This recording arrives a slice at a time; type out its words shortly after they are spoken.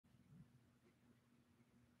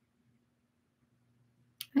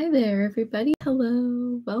Hi there, everybody.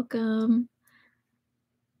 Hello, welcome.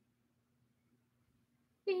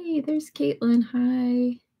 Hey, there's Caitlin.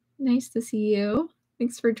 Hi, nice to see you.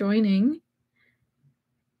 Thanks for joining.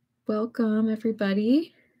 Welcome,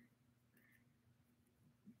 everybody.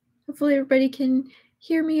 Hopefully everybody can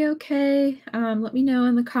hear me okay. Let me know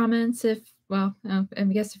in the comments if, well, I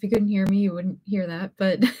guess if you couldn't hear me, you wouldn't hear that,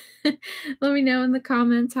 but let me know in the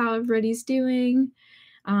comments how everybody's doing.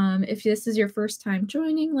 If this is your first time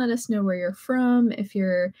joining, let us know where you're from. If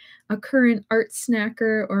you're a current art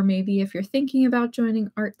snacker, or maybe if you're thinking about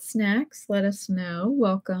joining ArtSnacks, let us know.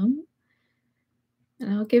 Welcome.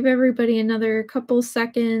 And I'll give everybody another couple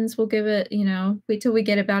seconds. We'll give it, wait till we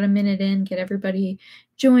get about a minute in, get everybody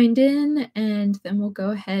joined in, and then we'll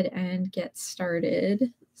go ahead and get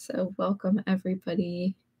started. So welcome,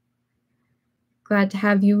 everybody. Glad to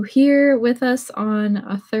have you here with us on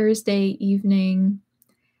a Thursday evening.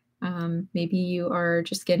 Maybe you are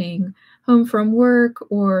just getting home from work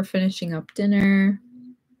or finishing up dinner,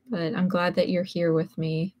 but I'm glad that you're here with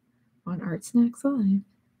me on ArtSnacks Live,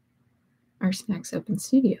 ArtSnacks Open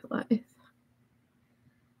Studio Live.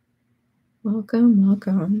 Welcome,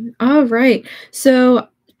 welcome. All right, so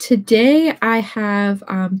today I have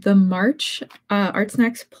the March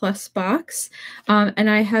ArtSnacks Plus box, and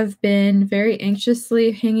I have been very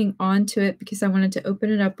anxiously hanging on to it because I wanted to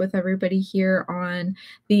open it up with everybody here on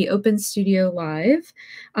the Open Studio Live.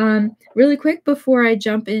 Really quick before I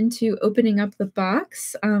jump into opening up the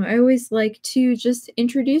box, I always like to just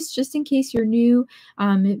introduce, just in case you're new,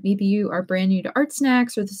 maybe you are brand new to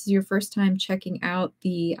ArtSnacks or this is your first time checking out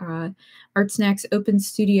the ArtSnacks Open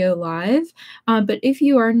Studio Live. But if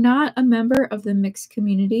you are not a member of the Mix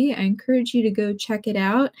community, I encourage you to go check it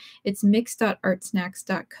out. It's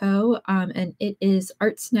mix.artsnacks.co, and it is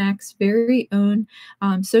ArtSnacks' very own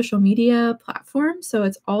social media platform. So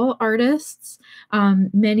it's all artists,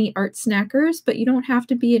 many art snackers, but you don't have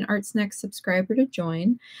to be an ArtSnacks subscriber to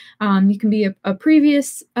join. You can be a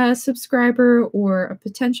previous subscriber or a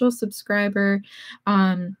potential subscriber.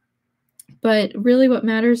 But really what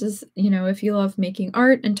matters is, if you love making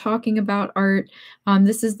art and talking about art,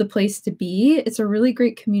 this is the place to be. It's a really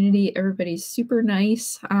great community. Everybody's super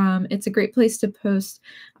nice. It's a great place to post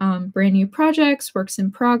brand new projects, works in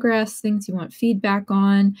progress, things you want feedback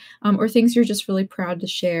on, or things you're just really proud to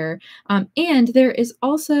share. And there is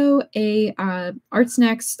also a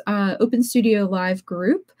ArtSnacks Open Studio Live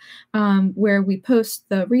group where we post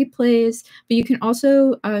the replays, but you can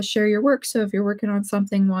also share your work. So if you're working on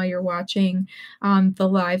something while you're watching the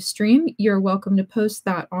live stream, you're welcome to post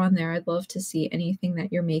that on there. I'd love to see anything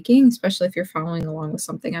that you're making, especially if you're following along with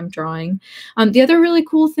something I'm drawing. The other really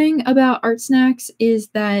cool thing about ArtSnacks is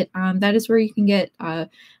that that is where you can get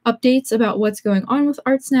updates about what's going on with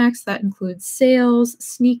ArtSnacks. That includes sales,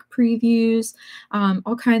 sneak previews,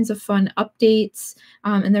 all kinds of fun updates,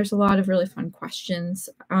 and there's a lot of really fun questions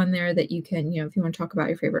on there that you can, if you want to talk about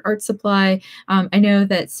your favorite art supply. I know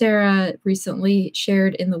that Sarah recently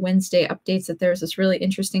shared in the Wednesday updates that there's this really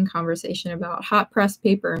interesting conversation about hot press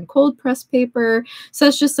paper and cold press paper. So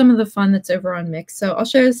that's just some of the fun that's over on Mix. So I'll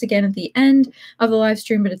share this again at the end of the live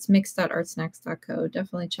stream, but it's mix.artsnacks.co.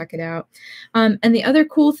 Definitely check it out. And the other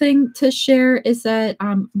cool thing to share is that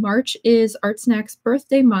March is ArtSnacks'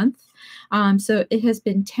 birthday month. So it has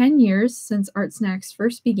been 10 years since ArtSnacks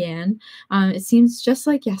first began. It seems just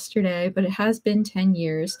like yesterday, but it has been 10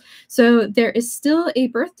 years. So there is still a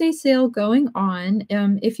birthday sale going on.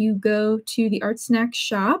 If you go to the ArtSnacks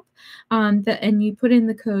Shop and you put in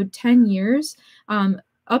the code 10 years,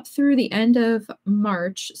 up through the end of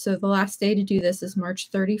March, so the last day to do this is March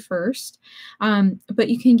 31st, but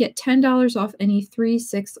you can get $10 off any 3,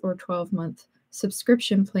 6, or 12-month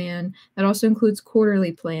subscription plan. That also includes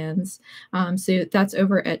quarterly plans. So that's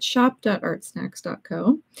over at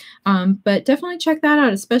shop.artsnacks.co. But definitely check that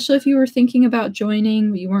out, especially if you were thinking about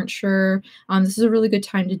joining, but you weren't sure. This is a really good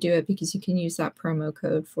time to do it because you can use that promo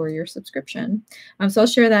code for your subscription. So I'll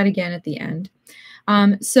share that again at the end.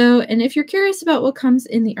 And if you're curious about what comes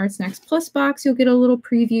in the ArtSnacks Plus box, you'll get a little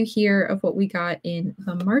preview here of what we got in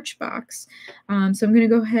the March box. So I'm going to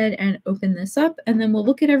go ahead and open this up, and then we'll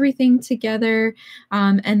look at everything together,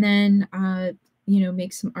 and then,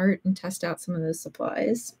 make some art and test out some of those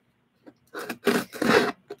supplies.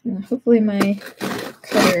 And hopefully my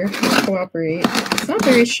cutter will cooperate. It's not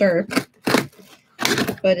very sharp,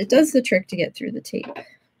 but it does the trick to get through the tape.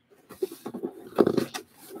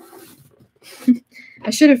 I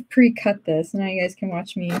should have pre-cut this. Now you guys can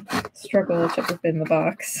watch me struggle to open the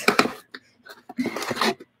box.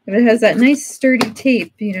 But it has that nice sturdy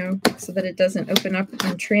tape, so that it doesn't open up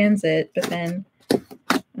in transit, but then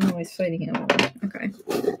I'm always fighting it all. Okay.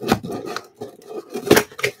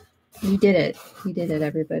 We did it. We did it,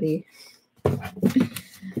 everybody.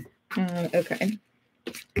 Okay.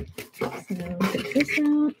 So get this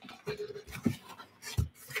out.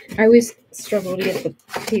 I always struggle to get the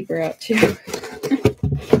paper out too.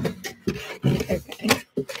 Okay.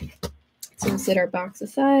 So we'll set our box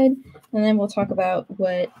aside, and then we'll talk about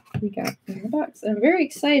what we got in the box. I'm very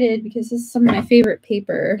excited because this is some of my favorite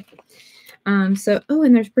paper. And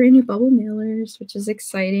there's brand new bubble mailers, which is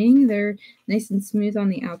exciting. They're nice and smooth on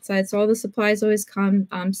the outside. So all the supplies always come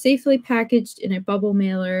safely packaged in a bubble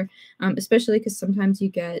mailer, especially because sometimes you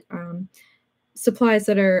get supplies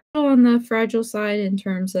that are on the fragile side in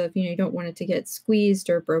terms of, you don't want it to get squeezed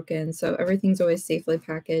or broken. So everything's always safely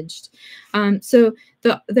packaged.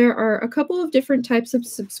 There are a couple of different types of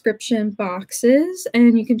subscription boxes,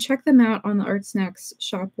 and you can check them out on the ArtSnacks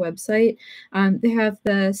Shop website. They have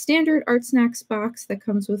the standard ArtSnacks box that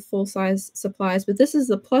comes with full-size supplies, but this is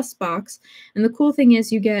the plus box. And the cool thing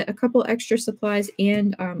is you get a couple extra supplies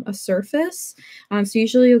and a surface. So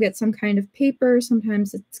usually you'll get some kind of paper.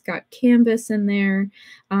 Sometimes it's got canvas in there.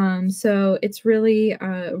 So it's really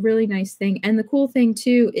a really nice thing. And the cool thing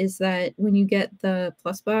too is that when you get the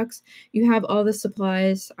plus box, you have all the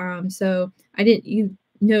supplies. So you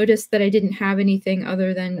noticed that I didn't have anything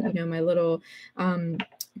other than, my little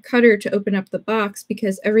cutter to open up the box,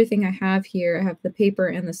 because everything I have here, I have the paper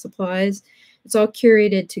and the supplies. It's all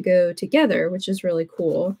curated to go together, which is really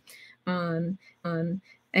cool.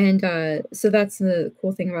 So that's the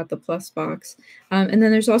cool thing about the plus box. And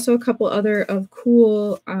then there's also a couple other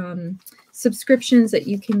cool subscriptions that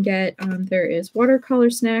you can get. There is watercolor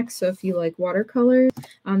snacks. So if you like watercolors,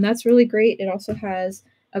 that's really great. It also has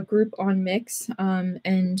a group on Mix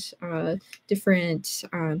and different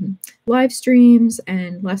live streams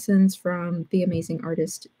and lessons from the amazing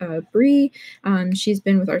artist Bree. She's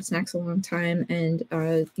been with ArtSnacks a long time, and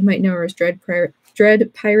you might know her as Dread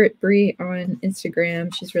Pirate Bree on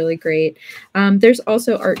Instagram. She's really great. There's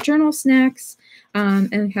also art journal snacks, and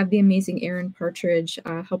we have the amazing Erin Partridge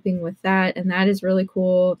helping with that, and that is really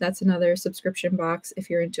cool. That's another subscription box if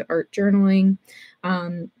you're into art journaling.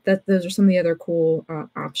 Those are some of the other cool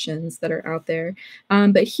options that are out there.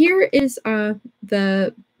 But here is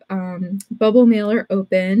the bubble mailer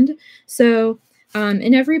opened. So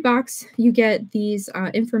in every box, you get these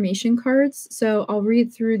information cards. So I'll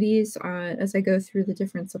read through these as I go through the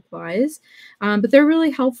different supplies. But they're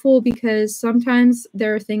really helpful because sometimes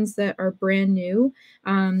there are things that are brand new.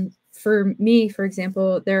 For me, for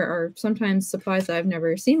example, there are sometimes supplies that I've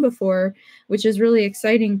never seen before, which is really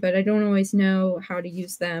exciting, but I don't always know how to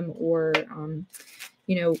use them or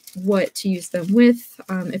what to use them with,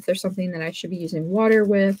 if there's something that I should be using water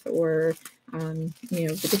with, or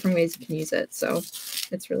the different ways you can use it. So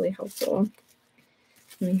it's really helpful.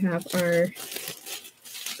 We have our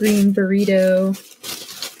green burrito,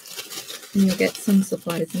 and you'll get some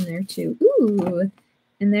supplies in there too. Ooh,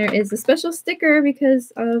 and there is a special sticker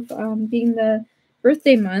because of being the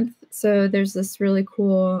birthday month. So there's this really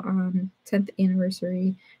cool 10th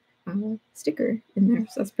anniversary sticker in there.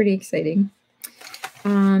 So that's pretty exciting.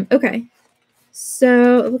 Okay,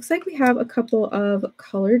 so it looks like we have a couple of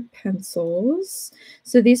colored pencils.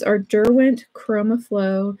 So these are Derwent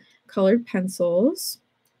ChromaFlow colored pencils.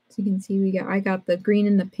 So you can see I got the green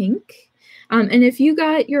and the pink. And if you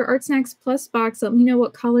got your ArtSnacks Plus box, let me know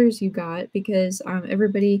what colors you got, because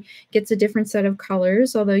everybody gets a different set of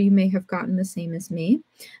colors, although you may have gotten the same as me.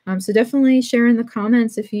 So definitely share in the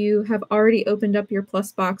comments if you have already opened up your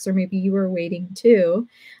Plus box, or maybe you were waiting too.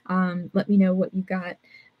 Let me know what you got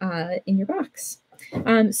in your box.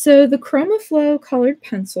 So the ChromaFlow colored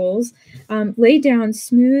pencils lay down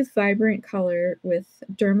smooth, vibrant color with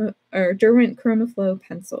Derwent ChromaFlow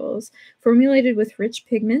pencils. Formulated with rich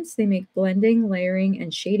pigments, they make blending, layering,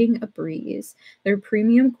 and shading a breeze. Their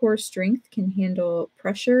premium core strength can handle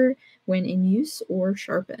pressure when in use or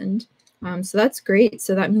sharpened. So that's great.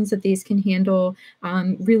 So that means that these can handle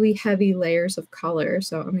really heavy layers of color.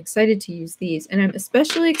 So I'm excited to use these. And I'm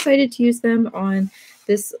especially excited to use them on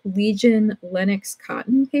this Legion Lennox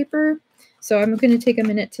cotton paper. So I'm going to take a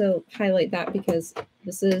minute to highlight that because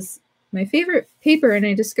this is my favorite paper, and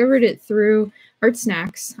I discovered it through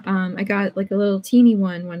ArtSnacks. I got like a little teeny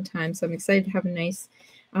one time, so I'm excited to have a nice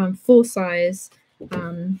full-size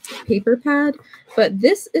paper pad. But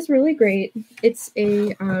this is really great. It's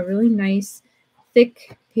a really nice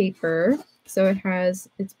thick paper, so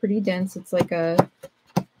it's pretty dense. It's like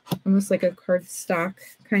almost like a cardstock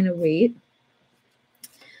kind of weight.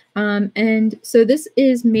 And so this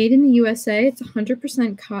is made in the USA. It's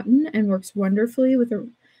 100% cotton and works wonderfully with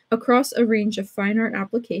across a range of fine art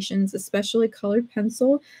applications, especially colored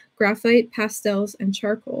pencil, graphite, pastels, and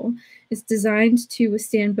charcoal. It's designed to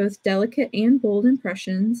withstand both delicate and bold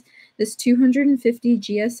impressions. This 250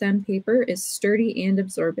 GSM paper is sturdy and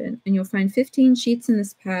absorbent, and you'll find 15 sheets in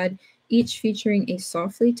this pad, each featuring a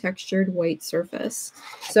softly textured white surface.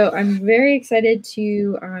 So I'm very excited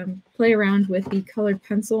to play around with the colored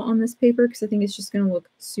pencil on this paper because I think it's just going to look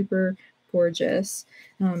super gorgeous.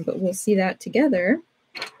 But we'll see that together.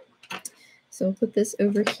 So I'll put this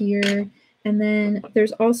over here. And then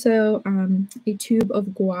there's also a tube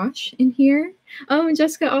of gouache in here. Oh, and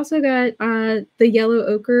Jessica also got the yellow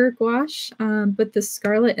ochre gouache, but the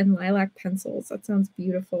scarlet and lilac pencils. That sounds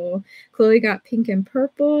beautiful. Chloe got pink and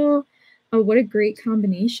purple. Oh, what a great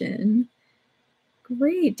combination.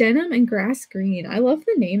 Great. Denim and grass green. I love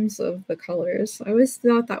the names of the colors. I always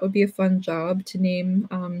thought that would be a fun job to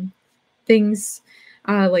name things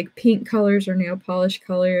like paint colors or nail polish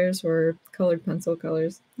colors or colored pencil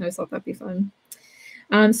colors. I always thought that'd be fun.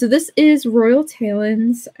 So this is Royal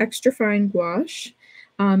Talon's Extra Fine Gouache.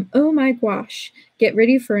 Oh my gouache, get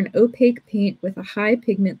ready for an opaque paint with a high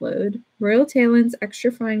pigment load. Royal Talon's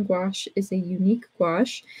Extra Fine Gouache is a unique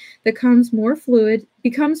gouache that becomes more fluid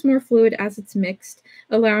as it's mixed,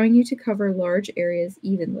 allowing you to cover large areas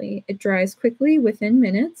evenly. It dries quickly within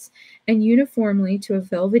minutes and uniformly to a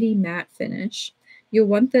velvety matte finish. You'll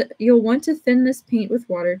want to thin this paint with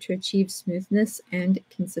water to achieve smoothness and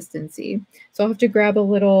consistency. So I'll have to grab a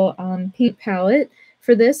little paint palette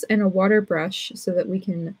for this and a water brush so that we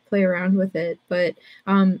can play around with it. But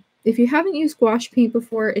if you haven't used gouache paint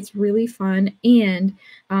before, it's really fun, and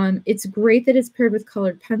it's great that it's paired with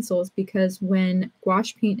colored pencils because when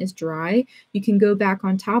gouache paint is dry, you can go back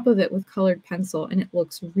on top of it with colored pencil and it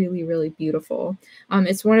looks really, really beautiful.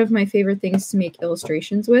 It's one of my favorite things to make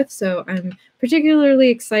illustrations with, so I'm particularly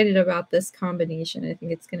excited about this combination. I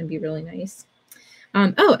think it's going to be really nice.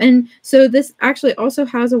 Oh, and so this actually also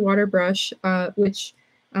has a water brush, which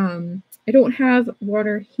I don't have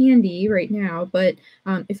water handy right now, but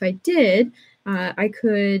if I did, I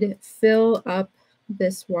could fill up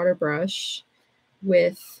this water brush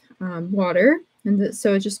with water, and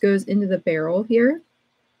so it just goes into the barrel here,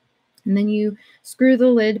 and then you screw the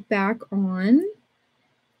lid back on,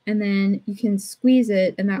 and then you can squeeze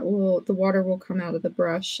it, and the water will come out of the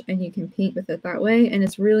brush, and you can paint with it that way. And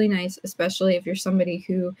it's really nice, especially if you're somebody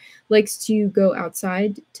who likes to go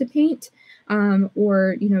outside to paint,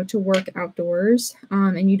 or to work outdoors,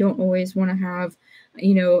 and you don't always want to have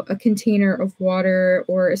a container of water,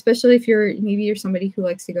 or especially if maybe you're somebody who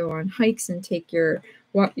likes to go on hikes and take your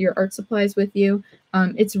art supplies with you.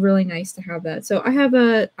 It's really nice to have that. So I have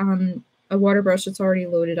a water brush that's already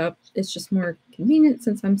loaded up. It's just more convenient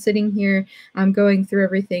since I'm sitting here going through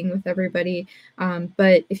everything with everybody.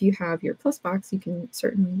 But if you have your plus box, you can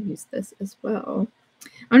certainly use this as well.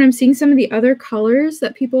 And I'm seeing some of the other colors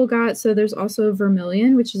that people got. So there's also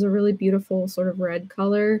vermilion, which is a really beautiful sort of red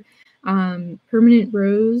color. Permanent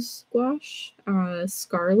rose gouache,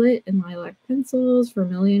 scarlet and lilac pencils,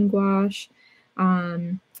 vermilion gouache.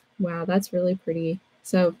 Wow, that's really pretty.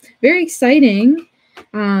 So very exciting.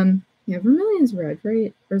 Yeah, vermilion's red,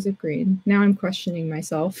 right? Or is it green? Now I'm questioning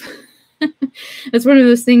myself. It's one of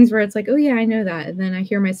those things where it's like, oh yeah, I know that. And then I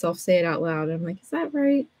hear myself say it out loud. And I'm like, is that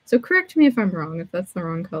right? So correct me if I'm wrong. If that's the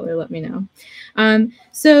wrong color, let me know.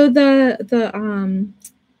 So the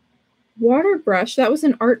water brush, that was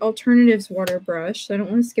an Art Alternatives water brush. So I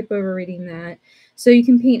don't want to skip over reading that. So you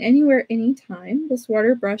can paint anywhere, anytime. This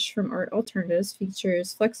water brush from Art Alternatives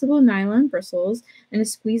features flexible nylon bristles and a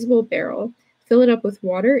squeezable barrel. Fill it up with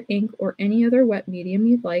water, ink, or any other wet medium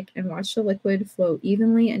you'd like, and watch the liquid flow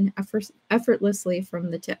evenly and effortlessly from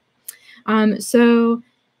the tip.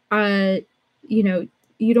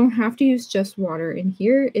 You don't have to use just water in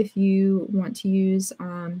here. If you want to use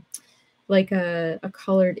like a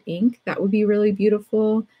colored ink, that would be really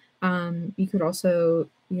beautiful. You could also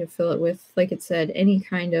fill it with, like it said, any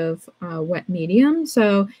kind of wet medium.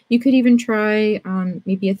 So you could even try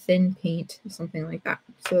maybe a thin paint or something like that.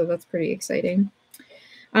 So that's pretty exciting.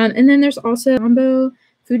 And then there's also Tombow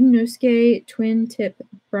Fudenosuke twin tip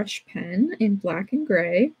brush pen in black and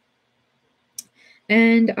gray.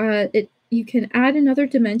 And you can add another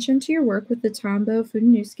dimension to your work with the Tombow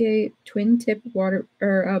Fudenosuke twin tip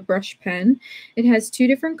brush pen. It has two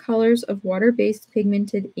different colors of water-based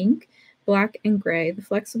pigmented ink, black and gray. The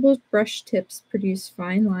flexible brush tips produce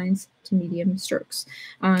fine lines to medium strokes.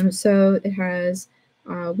 So it has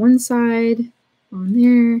one side on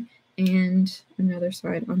there and another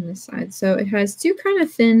side on this side. So it has two kind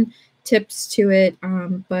of thin tips to it,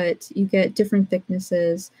 but you get different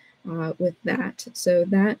thicknesses with that. So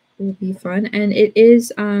that will be fun. And it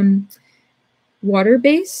is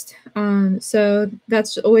water-based. So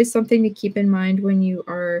that's always something to keep in mind when you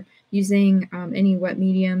are using any wet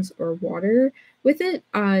mediums or water with it.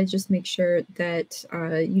 Just make sure that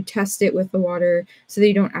you test it with the water so that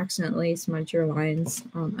you don't accidentally smudge your lines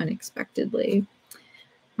unexpectedly.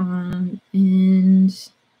 And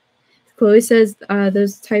Chloe says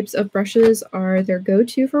those types of brushes are their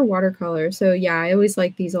go-to for watercolor. So yeah, I always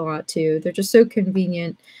like these a lot too. They're just so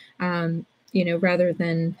convenient, you know, rather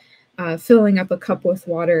than filling up a cup with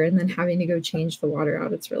water and then having to go change the water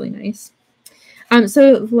out. It's really nice.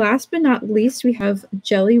 So last but not least, we have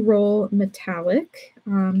Jelly Roll Metallic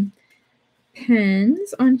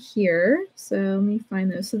pens on here. So let me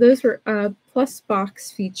find those. So those were a plus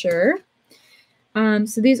box feature.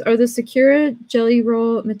 So these are the Sakura Jelly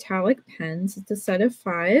Roll Metallic pens. It's a set of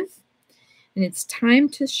 5, and it's time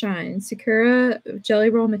to shine. Sakura Jelly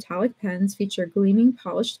Roll Metallic pens feature gleaming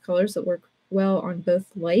polished colors that work well on both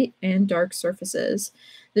light and dark surfaces.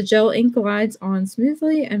 The gel ink glides on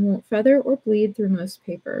smoothly and won't feather or bleed through most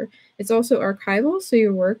paper. It's also archival, so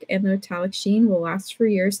your work and the metallic sheen will last for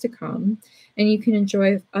years to come. And you can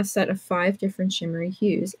enjoy a set of 5 different shimmery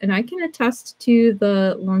hues. And I can attest to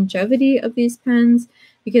the longevity of these pens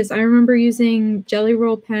because I remember using Jelly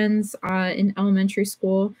Roll pens in elementary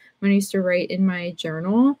school when I used to write in my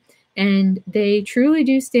journal. And they truly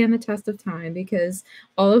do stand the test of time because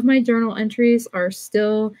all of my journal entries are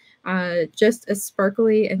still just as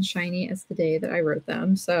sparkly and shiny as the day that I wrote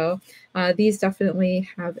them. So these definitely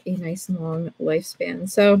have a nice long lifespan.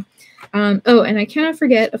 So, oh, and I cannot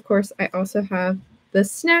forget, of course, I also have the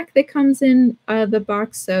snack that comes in the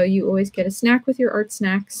box. So you always get a snack with your art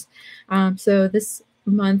snacks. So this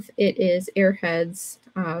month it is Airheads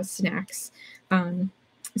snacks.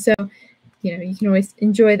 So you know, you can always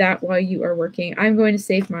enjoy that while you are working. I'm going to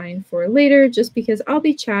save mine for later just because I'll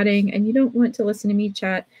be chatting and you don't want to listen to me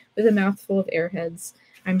chat with a mouthful of Airheads,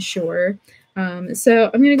 I'm sure. So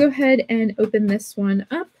I'm going to go ahead and open this one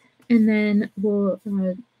up and then we'll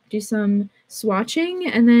do some swatching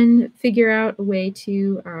and then figure out a way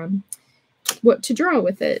to what to draw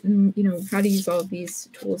with it and, you know, how to use all of these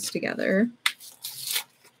tools together.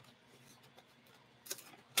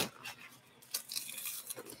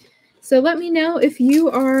 So let me know if you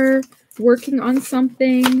are working on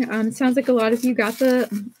something. It sounds like a lot of you got the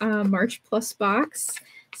March Plus box.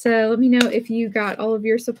 So let me know if you got all of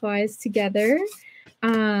your supplies together.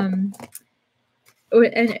 Or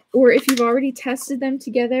if you've already tested them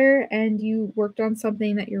together and you worked on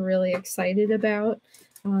something that you're really excited about.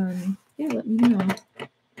 Yeah, let me know.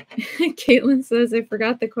 Caitlin says, I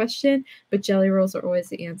forgot the question, but jelly rolls are always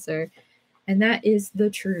the answer. And that is the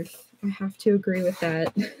truth. I have to agree with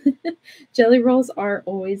that. Jelly rolls are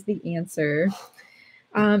always the answer.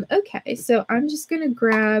 Okay, so I'm just going to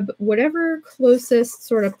grab whatever closest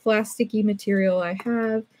sort of plasticky material I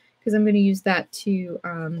have because I'm going to use that to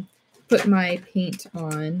put my paint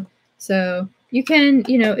on. So you can,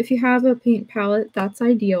 you know, if you have a paint palette, that's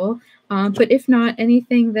ideal. But if not,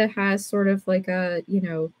 anything that has sort of like a, you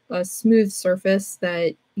know, a smooth surface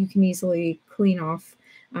that you can easily clean off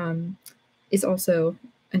is also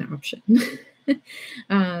an option.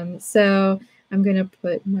 So I'm going to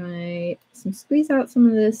put squeeze out some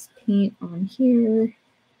of this paint on here.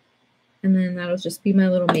 And then that'll just be my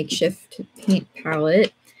little makeshift paint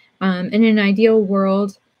palette. In an ideal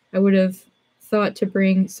world, I would have thought to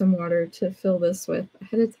bring some water to fill this with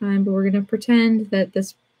ahead of time, but we're going to pretend that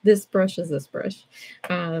this brush is this brush.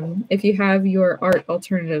 If you have your Art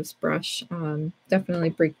Alternatives brush,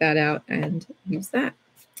 definitely break that out and use that.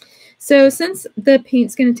 So since the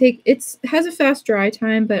paint's going to take, it has a fast dry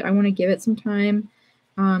time, but I want to give it some time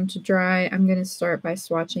to dry. I'm going to start by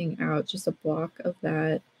swatching out just a block of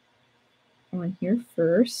that on here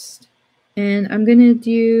first. And I'm going to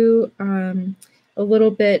do a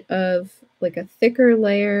little bit of like a thicker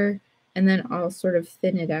layer, and then I'll sort of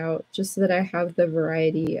thin it out just so that I have the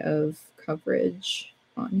variety of coverage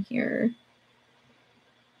on here.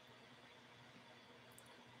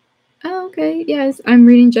 Oh, okay. Yes, I'm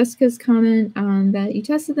reading Jessica's comment that you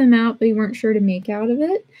tested them out, but you weren't sure to make out of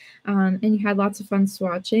it, and you had lots of fun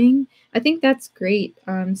swatching. I think that's great.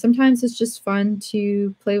 Sometimes it's just fun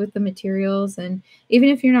to play with the materials, and even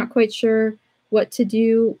if you're not quite sure what to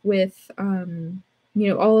do with, you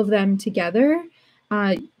know, all of them together,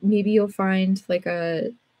 maybe you'll find like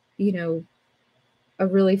a, you know, a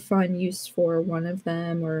really fun use for one of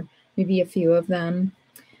them or maybe a few of them.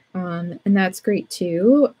 And that's great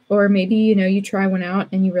too. Or maybe, you try one out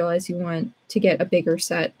and you realize you want to get a bigger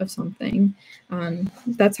set of something.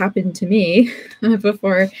 That's happened to me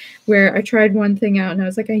before, where I tried one thing out and I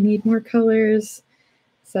was like, I need more colors.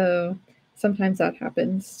 So sometimes that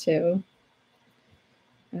happens too.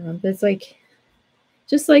 But it's like,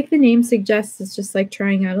 just like the name suggests, it's just like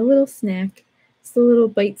trying out a little snack. It's a little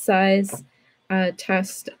bite-size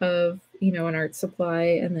test of, an art supply,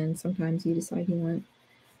 and then sometimes you decide you want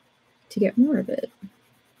to get more of it.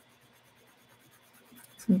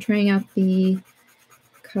 So I'm trying out the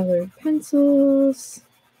colored pencils.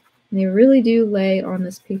 And they really do lay on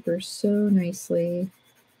this paper so nicely.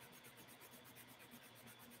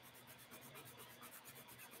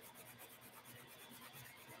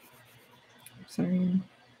 Sorry, I'm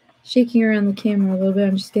shaking around the camera a little bit.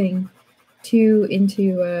 I'm just getting too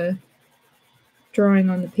into drawing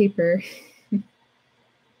on the paper.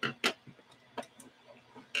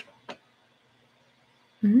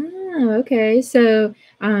 Okay. So,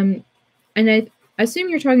 and I assume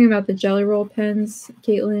you're talking about the Jelly Roll pens,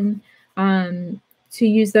 Caitlin, to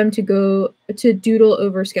use them to go to doodle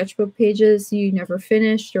over sketchbook pages you never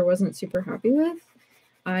finished or wasn't super happy with.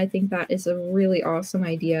 I think that is a really awesome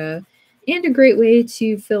idea and a great way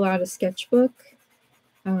to fill out a sketchbook,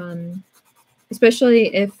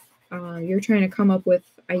 especially if you're trying to come up with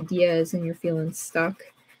ideas and you're feeling stuck.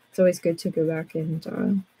 It's always good to go back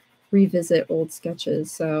and revisit old sketches.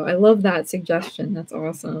 So I love that suggestion. That's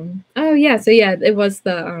awesome. Oh yeah, so yeah, it was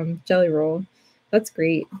the Jelly Roll. That's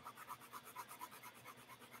great.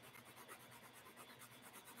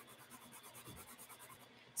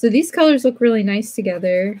 So these colors look really nice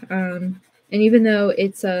together. And even though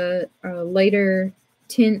it's a lighter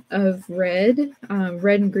tint of red,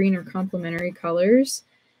 red and green are complementary colors.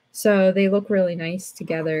 So they look really nice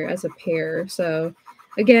together as a pair. So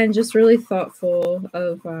again, just really thoughtful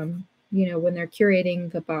of, when they're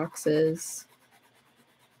curating the boxes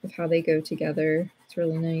of how they go together. It's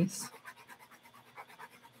really nice.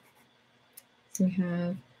 So we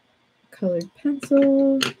have colored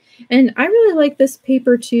pencil. And I really like this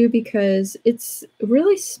paper too because it's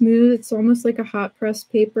really smooth. It's almost like a hot press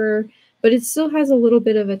paper, but it still has a little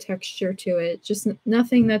bit of a texture to it. Just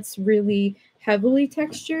nothing that's really heavily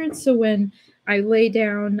textured. So when I lay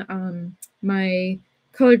down my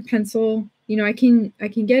colored pencil, I can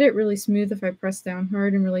get it really smooth if I press down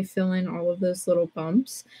hard and really fill in all of those little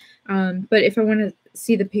bumps. But if I want to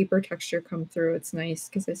see the paper texture come through, it's nice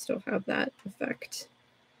because I still have that effect.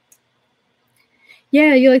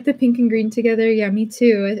 Yeah, you like the pink and green together? Yeah, me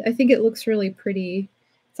too. I think it looks really pretty.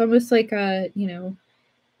 It's almost like a,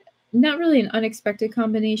 not really an unexpected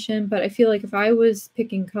combination, but I feel like if I was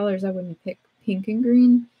picking colors, I wouldn't pick pink and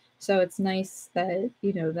green. So it's nice that,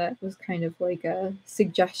 that was kind of like a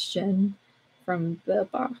suggestion from the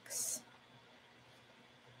box.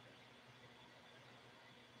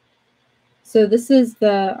 So this is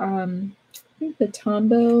the, I think the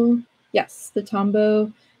Tombow, yes, the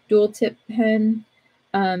Tombow dual tip pen.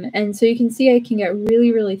 And so you can see I can get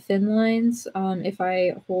really, really thin lines if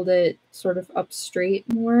I hold it sort of up straight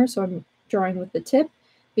more. So I'm drawing with the tip,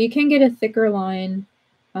 but you can get a thicker line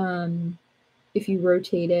if you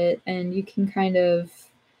rotate it, and you can kind of,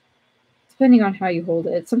 depending on how you hold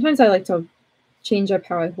it. Sometimes I like to change up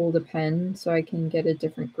how I hold a pen so I can get a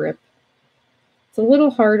different grip. It's a little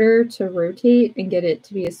harder to rotate and get it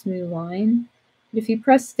to be a smooth line. But if you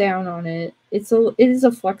press down on it, it is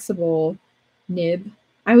a flexible nib.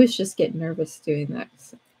 I was just getting nervous doing that.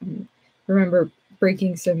 I remember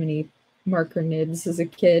breaking so many marker nibs as a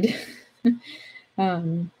kid.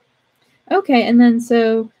 Okay, and then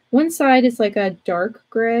so one side is like a dark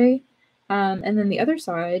gray, and then the other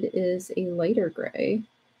side is a lighter gray.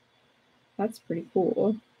 That's pretty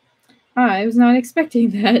cool. I was not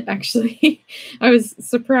expecting that, actually. I was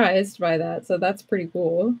surprised by that, so that's pretty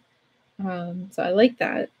cool. So I like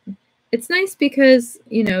that. It's nice because,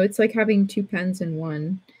 it's like having two pens in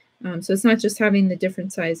one. So it's not just having the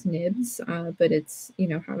different size nibs, but it's,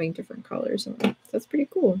 having different colors. So that's pretty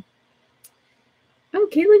cool. Oh,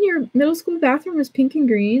 Caitlin, your middle school bathroom was pink and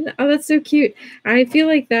green. Oh, that's so cute. I feel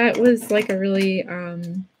like that was like a really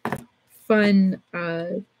fun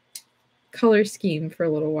color scheme for a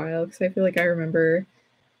little while, because I feel like I remember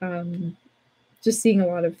just seeing a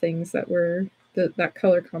lot of things that were that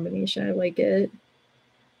color combination. I like it.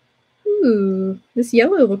 Ooh, this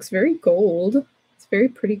yellow looks very gold. It's a very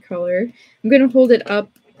pretty color. I'm going to hold it up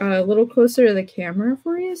a little closer to the camera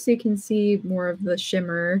for you so you can see more of the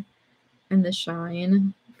shimmer and the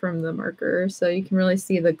shine from the marker. So you can really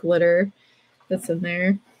see the glitter that's in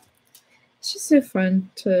there. It's just so fun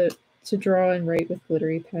to draw and write with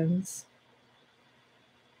glittery pens.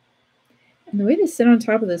 And the way they sit on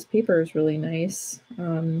top of this paper is really nice,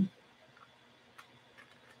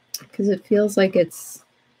 because it feels like it's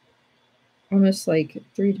almost like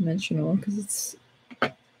three-dimensional because it's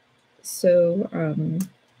so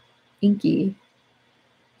inky.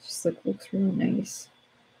 Just like looks really nice.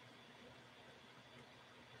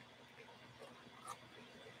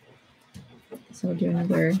 So I'll do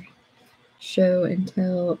another show and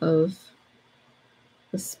tell of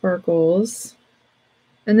the sparkles.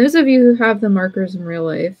 And those of you who have the markers in real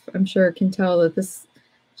life, I'm sure can tell that this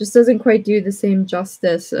just doesn't quite do the same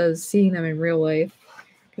justice as seeing them in real life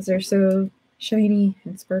because they're so shiny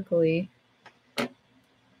and sparkly. I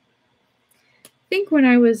think when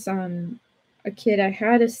I was a kid, I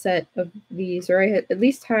had a set of these, or I had at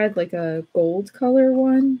least had like a gold color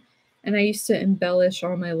one, and I used to embellish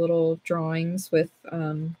all my little drawings with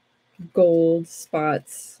gold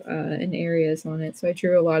spots and areas on it. So I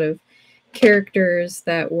drew a lot of characters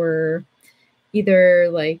that were either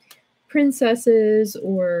like princesses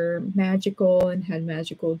or magical and had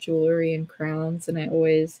magical jewelry and crowns. And I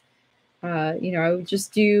always, I would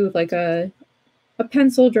just do like a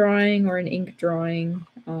pencil drawing or an ink drawing.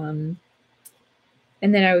 And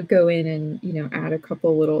then I would go in and, add a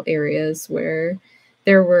couple little areas where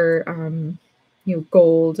there were,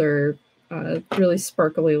 gold or really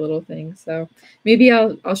sparkly little things. So maybe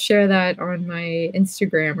I'll share that on my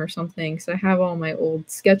Instagram or something. So I have all my old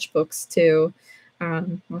sketchbooks too.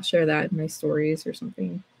 I'll share that in my stories or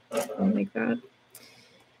something like that.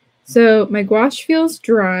 So my gouache feels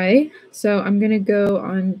dry. So I'm going to go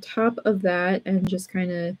on top of that and just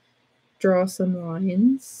kind of draw some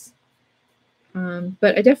lines.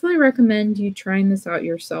 But I definitely recommend you trying this out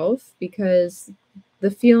yourself because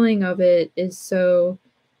the feeling of it is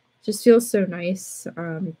just feels so nice.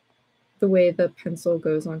 The way the pencil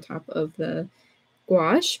goes on top of the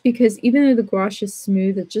gouache, because even though the gouache is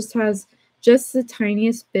smooth, it just has just the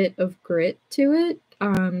tiniest bit of grit to it.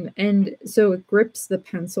 And so it grips the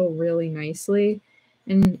pencil really nicely.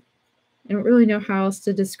 And I don't really know how else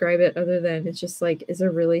to describe it other than it's just like is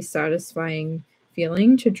a really satisfying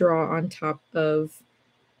feeling to draw on top of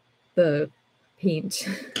the paint.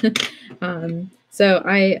 So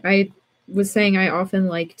I was saying I often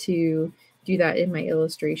like to do that in my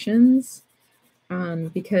illustrations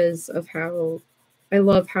because of how I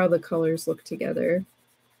love how the colors look together.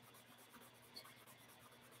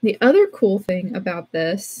 The other cool thing about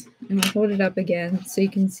this, and I'll hold it up again so you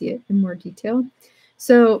can see it in more detail.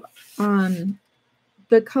 So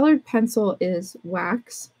the colored pencil is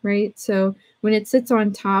wax, right? So when it sits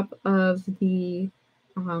on top of the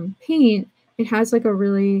paint, it has like a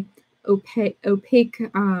really opaque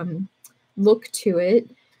look to it.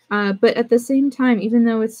 But at the same time, even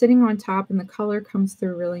though it's sitting on top and the color comes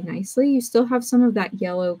through really nicely, you still have some of that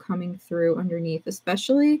yellow coming through underneath,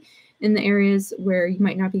 especially in the areas where you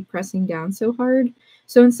might not be pressing down so hard.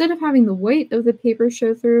 So instead of having the white of the paper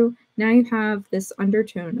show through, now you have this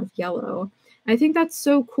undertone of yellow. I think that's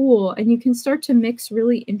so cool, and you can start to mix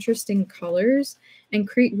really interesting colors and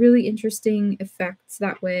create really interesting effects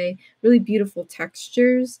that way, really beautiful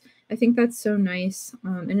textures. I think that's so nice,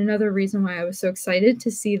 and another reason why I was so excited to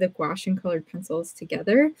see the gouache and colored pencils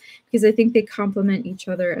together, because I think they complement each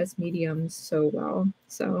other as mediums so well.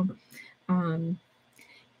 So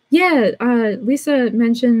yeah, Lisa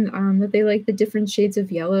mentioned that they like the different shades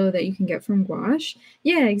of yellow that you can get from gouache.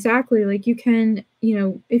 Yeah, exactly. Like you can,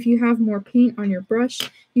 if you have more paint on your brush,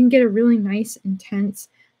 you can get a really nice, intense,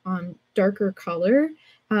 darker color.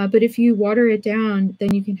 But if you water it down,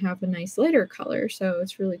 then you can have a nice lighter color. So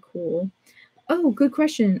it's really cool. Oh, good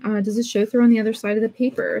question. Does it show through on the other side of the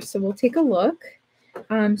paper? So we'll take a look.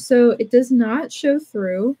 So it does not show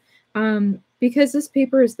through. Because this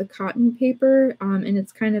paper is the cotton paper and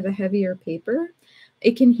it's kind of a heavier paper,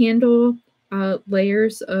 it can handle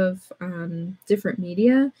layers of different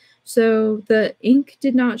media. So the ink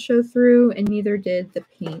did not show through and neither did the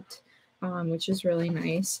paint, which is really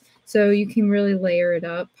nice. So you can really layer it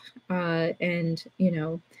up and,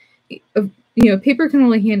 paper can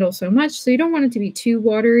only handle so much, so you don't want it to be too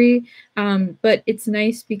watery, but it's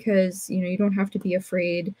nice because, you don't have to be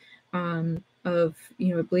afraid of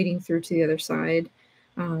bleeding through to the other side,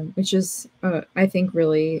 which is I think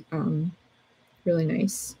really really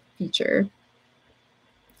nice feature.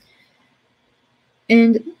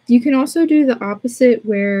 And you can also do the opposite,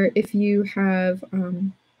 where if you have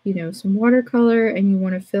some watercolor and you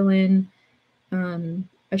want to fill in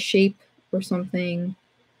a shape or something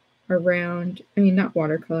around, not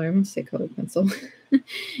watercolor, I'm going to say colored pencil.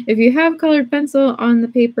 If you have colored pencil on the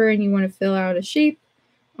paper and you want to fill out a shape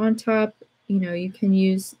on top, you can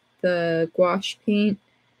use the gouache paint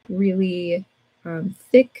really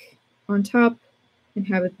thick on top and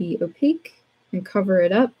have it be opaque and cover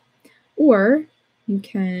it up, or you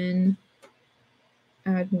can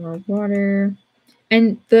add more water.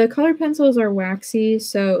 And the colored pencils are waxy,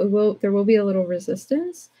 so there will be a little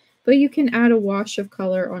resistance, but you can add a wash of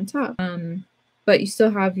color on top. But you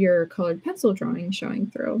still have your colored pencil drawing showing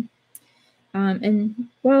through. And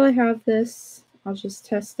while I have this, I'll just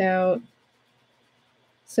test out.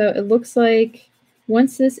 So it looks like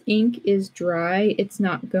once this ink is dry, it's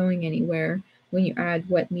not going anywhere when you add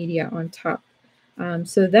wet media on top.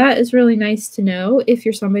 So that is really nice to know if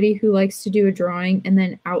you're somebody who likes to do a drawing and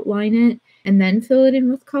then outline it and then fill it in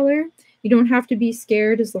with color. You don't have to be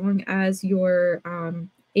scared as long as your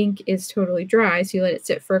ink is totally dry, so you let it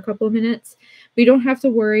sit for a couple of minutes. But you don't have to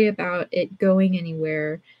worry about it going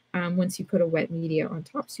anywhere once you put a wet media on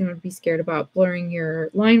top. So you don't have to be scared about blurring your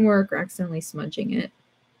line work or accidentally smudging it.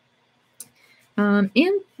 And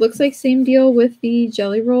looks like same deal with the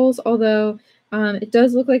jelly rolls, although it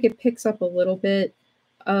does look like it picks up a little bit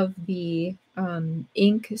of the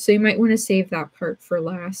ink, so you might want to save that part for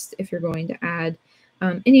last if you're going to add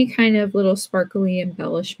any kind of little sparkly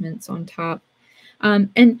embellishments on top.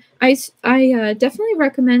 And I definitely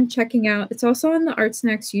recommend checking out, it's also on the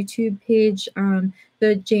ArtSnacks YouTube page,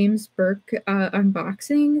 the James Burke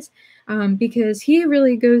unboxings, because he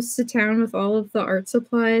really goes to town with all of the art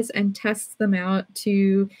supplies and tests them out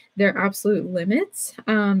to their absolute limits.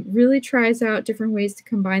 Really tries out different ways to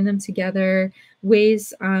combine them together,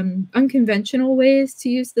 ways, unconventional ways to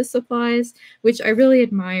use the supplies, which I really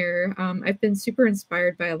admire. I've been super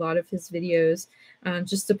inspired by a lot of his videos,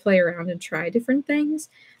 just to play around and try different things.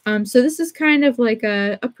 So this is kind of like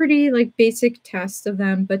a pretty like basic test of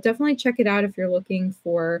them, but definitely check it out if you're looking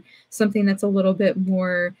for something that's a little bit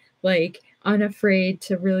more like unafraid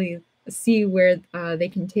to really see where they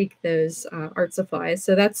can take those art supplies.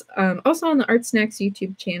 So that's also on the ArtSnacks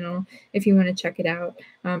YouTube channel if you want to check it out.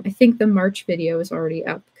 I think the March video is already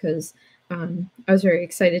up because I was very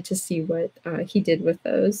excited to see what he did with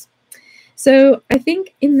those. So I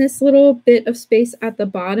think in this little bit of space at the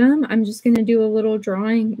bottom, I'm just going to do a little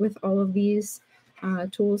drawing with all of these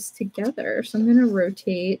tools together. So I'm going to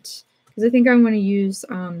rotate because I think I want to use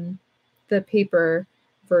the paper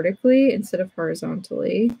vertically instead of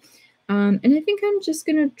horizontally. And I think I'm just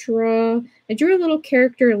going to draw, I drew a little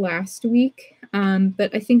character last week,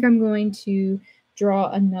 but I think I'm going to draw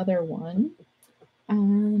another one.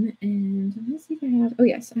 And let me see if I have, oh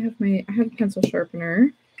yes, I have a pencil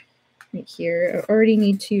sharpener right here. I already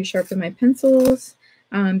need to sharpen my pencils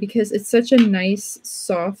because it's such a nice,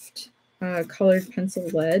 soft, colored pencil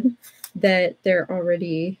lead that they're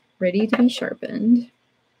already ready to be sharpened.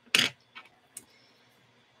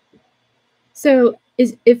 So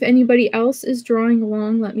if anybody else is drawing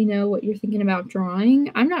along, let me know what you're thinking about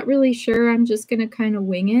drawing. I'm not really sure. I'm just going to kind of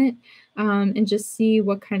wing it and just see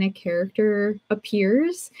what kind of character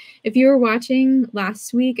appears. If you were watching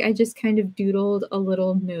last week, I just kind of doodled a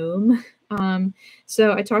little gnome.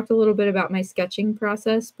 So I talked a little bit about my sketching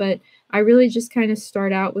process, but I really just kind of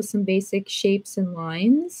start out with some basic shapes and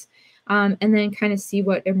lines and then kind of see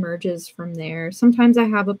what emerges from there. Sometimes I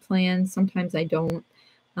have a plan, sometimes I don't.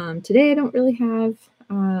 Today I don't really have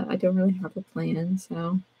a plan,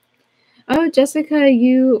 so. Oh, Jessica,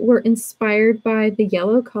 you were inspired by the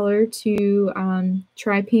yellow color to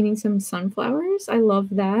try painting some sunflowers. I love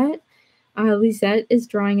that. Lisette is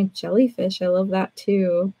drawing a jellyfish. I love that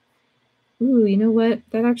too. Ooh, you know what?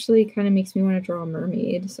 That actually kind of makes me want to draw a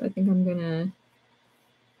mermaid. So I think I'm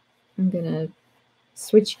gonna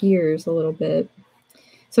switch gears a little bit.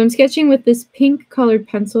 So I'm sketching with this pink colored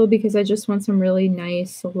pencil because I just want some really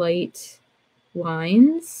nice light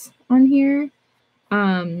lines on here.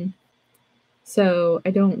 So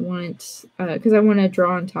I don't want, because I want to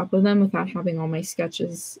draw on top of them without having all my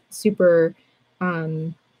sketches super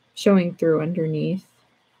showing through underneath.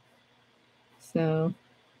 So,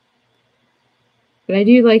 but I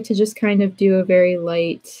do like to just kind of do a very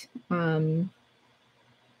light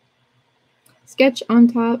sketch on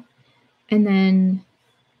top, and then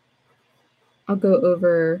I'll go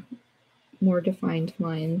over more defined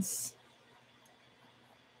lines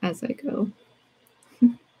as I go.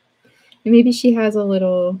 And maybe she has a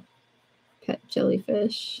little pet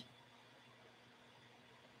jellyfish.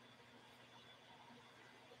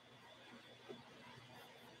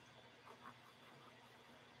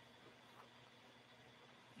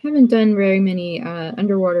 I haven't done very many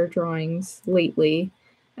underwater drawings lately.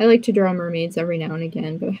 I like to draw mermaids every now and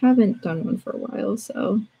again, but I haven't done one for a while,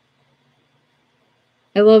 so.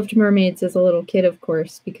 I loved mermaids as a little kid, of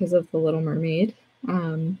course, because of The Little Mermaid.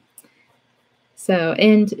 And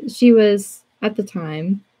she was, at the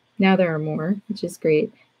time, now there are more, which is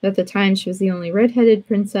great, At the time, she was the only redheaded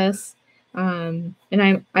princess. And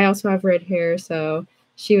I also have red hair, so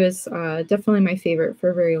she was definitely my favorite for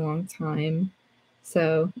a very long time.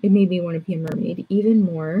 So it made me want to be a mermaid even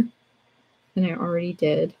more than I already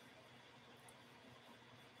did.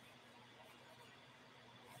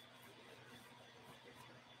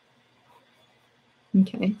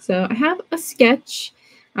 Okay, so I have a sketch.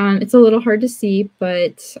 It's a little hard to see,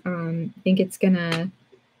 but I think it's gonna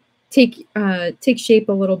take shape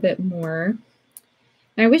a little bit more.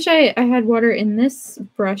 And I wish I had water in this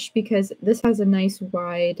brush because this has a nice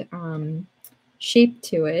wide shape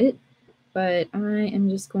to it. But I am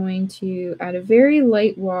just going to add a very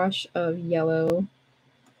light wash of yellow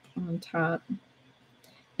on top.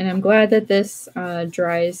 And I'm glad that this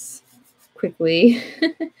dries quickly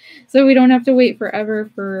so we don't have to wait forever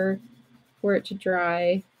for it to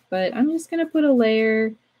dry. But I'm just going to put a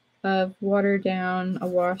layer of water down, a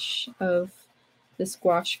wash of the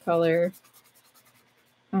squash color,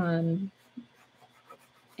 and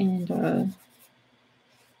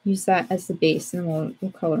use that as the base, and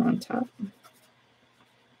we'll color on top.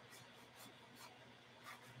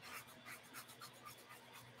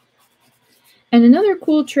 And another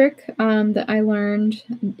cool trick that I learned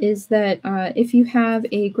is that if you have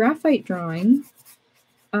a graphite drawing,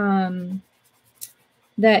 that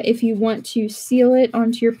if you want to seal it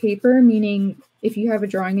onto your paper, meaning if you have a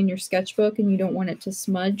drawing in your sketchbook and you don't want it to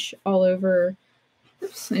smudge all over,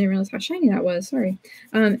 oops, I didn't realize how shiny that was, sorry.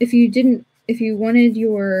 If you wanted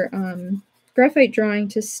your graphite drawing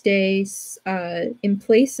to stay in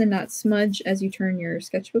place and not smudge as you turn your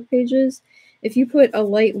sketchbook pages, if you put a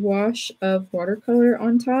light wash of watercolor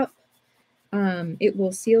on top, it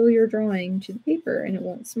will seal your drawing to the paper and it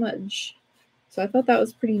won't smudge. So I thought that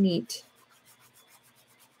was pretty neat.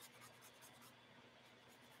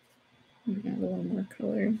 Add a little more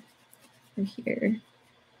color over here.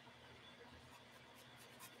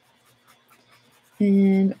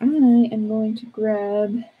 And I am going to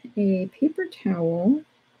grab a paper towel.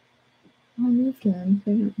 I moved them.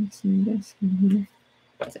 They're not next to my desk in here.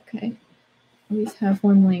 That's okay. I always have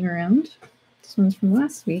one laying around. This one's from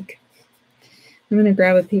last week. I'm going to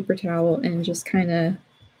grab a paper towel and just kind of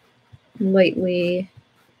lightly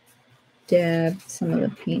dab some of the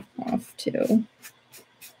paint off too.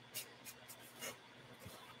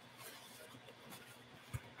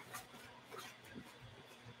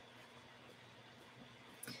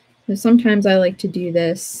 So sometimes I like to do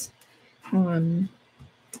this when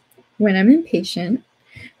I'm impatient,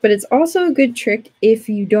 but it's also a good trick if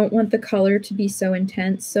you don't want the color to be so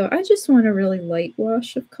intense. So I just want a really light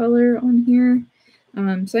wash of color on here.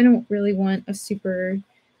 So I don't really want a super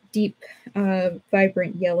deep,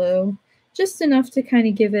 vibrant yellow, just enough to kind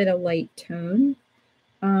of give it a light tone.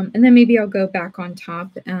 And then maybe I'll go back on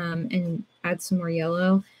top and add some more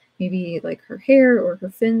yellow. Maybe like her hair or her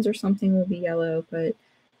fins or something will be yellow, but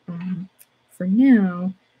for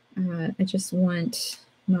now, I just want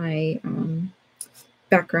my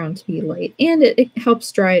background to be light, and it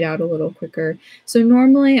helps dry it out a little quicker. So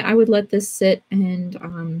normally I would let this sit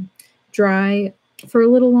and dry for a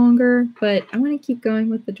little longer, but I want to keep going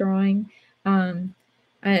with the drawing.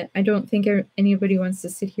 I don't think anybody wants to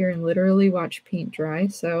sit here and literally watch paint dry,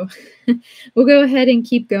 so we'll go ahead and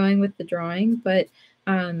keep going with the drawing. But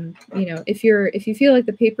you know, if you feel like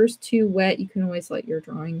the paper's too wet, you can always let your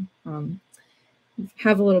drawing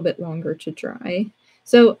have a little bit longer to dry.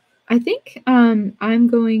 So I think I'm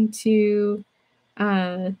going to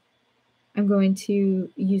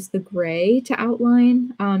use the gray to outline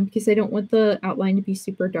because I don't want the outline to be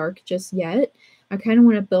super dark just yet. I kind of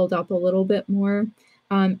want to build up a little bit more.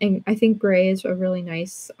 And I think gray is a really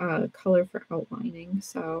nice color for outlining.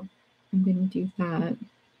 So I'm going to do that.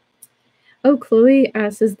 Oh, Chloe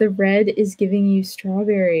says the red is giving you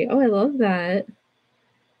strawberry. Oh, I love that.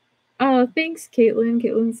 Oh, thanks, Caitlin.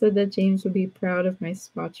 Caitlin said that James would be proud of my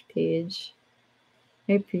swatch page.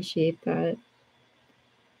 I appreciate that.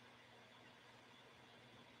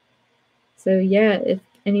 So yeah, if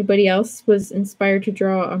anybody else was inspired to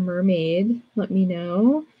draw a mermaid, let me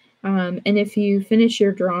know. And if you finish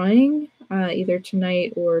your drawing either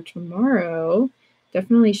tonight or tomorrow,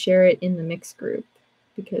 definitely share it in the mix group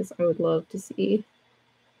because I would love to see.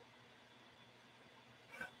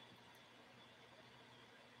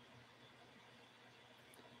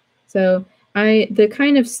 So the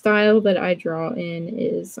kind of style that I draw in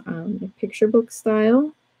is a picture book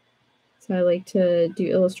style. So I like to do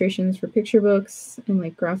illustrations for picture books and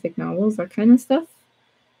like graphic novels, that kind of stuff.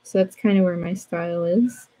 So that's kind of where my style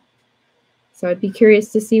is. So I'd be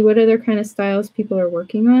curious to see what other kind of styles people are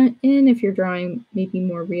working on if you're drawing maybe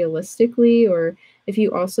more realistically, or if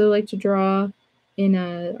you also like to draw in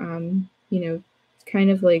a, kind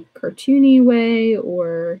of like cartoony way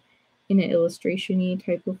or in an illustration-y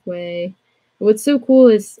type of way. What's so cool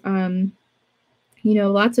is,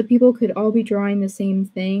 lots of people could all be drawing the same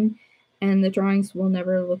thing, and the drawings will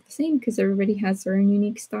never look the same because everybody has their own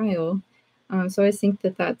unique style. So I think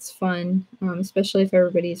that that's fun, especially if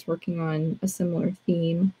everybody's working on a similar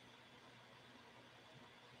theme.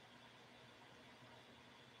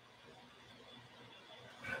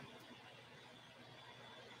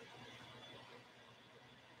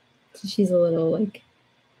 So she's a little like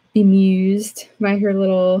bemused by her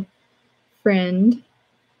little friend.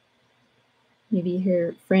 Maybe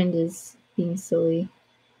her friend is being silly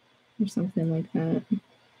or something like that.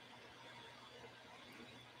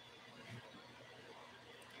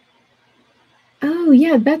 Oh,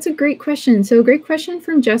 yeah, that's a great question. So great question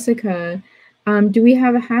from Jessica. Do we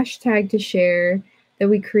have a hashtag to share that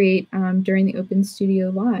we create during the Open Studio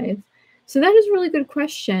Live? So that is a really good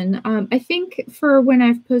question. I think for when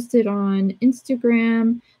I've posted on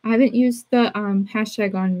Instagram, I haven't used the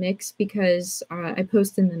hashtag on Mix because I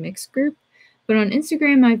post in the Mix group. But on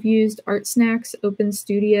Instagram, I've used ArtSnacks Open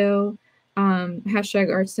Studio, hashtag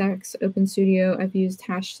ArtSnacks Open Studio. I've used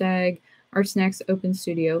hashtag ArtSnacks Open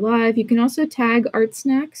Studio Live. You can also tag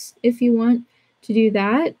ArtSnacks if you want to do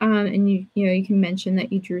that, and you can mention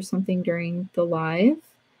that you drew something during the live.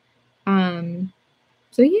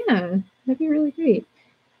 So yeah, that'd be really great.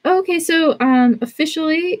 Okay, so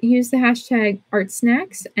officially use the hashtag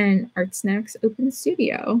ArtSnacks and ArtSnacks Open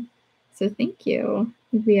Studio. So thank you.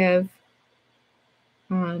 We have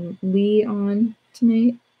Lee on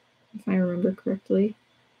tonight, if I remember correctly.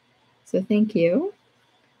 So thank you.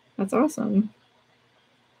 That's awesome.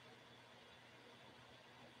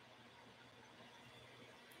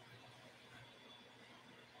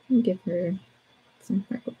 I'll give her some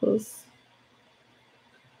sparkles.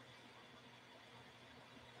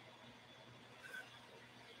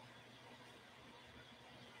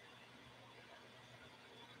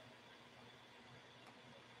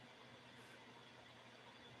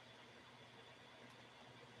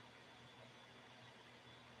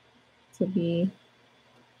 This will be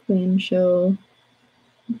clamshell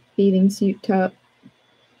bathing suit top.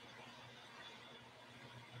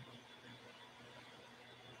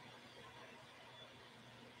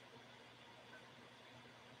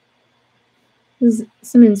 This is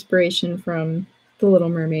some inspiration from The Little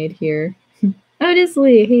Mermaid here. Oh, it is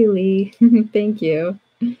Lee. Hey, Lee. Thank you.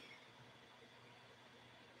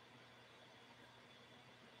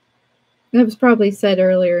 That was probably said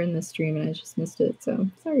earlier in the stream and I just missed it, so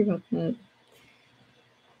sorry about that.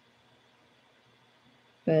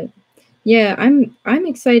 But yeah, I'm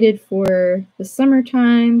excited for the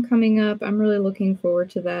summertime coming up. I'm really looking forward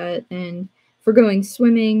to that. And for going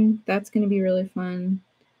swimming, that's going to be really fun.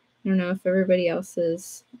 I don't know if everybody else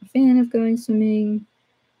is a fan of going swimming.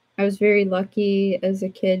 I was very lucky as a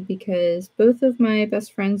kid because both of my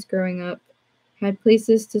best friends growing up had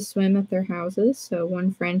places to swim at their houses. So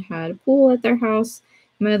one friend had a pool at their house.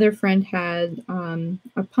 My other friend had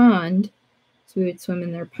a pond. So we would swim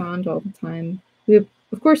in their pond all the time. We would,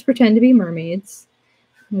 of course, pretend to be mermaids,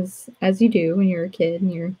 as you do when you're a kid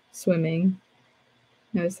and you're swimming.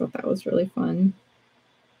 I always thought that was really fun.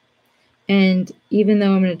 And even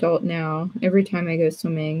though I'm an adult now, every time I go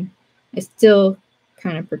swimming, I still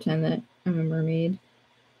kind of pretend that I'm a mermaid.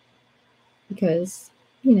 Because,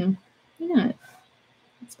 why not?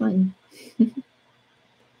 It's fun.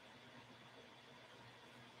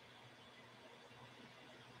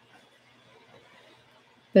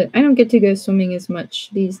 But I don't get to go swimming as much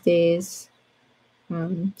these days,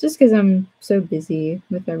 just because I'm so busy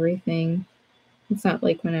with everything. It's not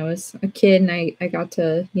like when I was a kid and I got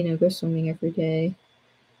to, go swimming every day.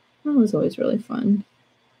 That was always really fun.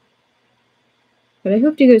 But I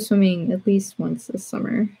hope to go swimming at least once this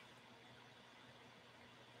summer.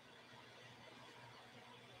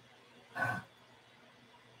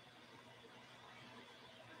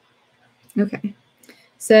 Okay,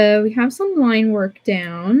 so we have some line work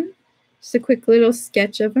down. Just a quick little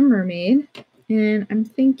sketch of a mermaid. And I'm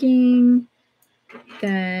thinking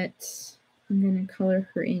that I'm going to color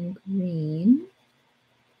her in green.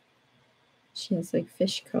 She has like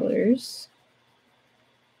fish colors.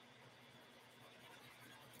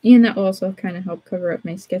 And that will also kind of help cover up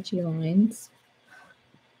my sketchy lines.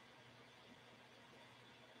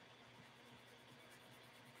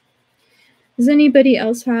 Does anybody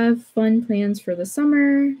else have fun plans for the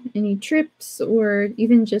summer? Any trips or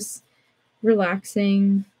even just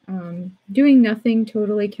relaxing? Doing nothing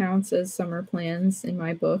totally counts as summer plans in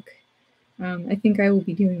my book. I think I will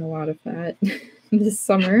be doing a lot of that this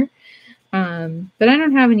summer. But I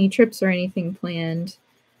don't have any trips or anything planned.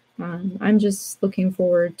 I'm just looking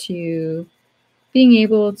forward to being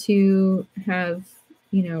able to have,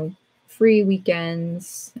 free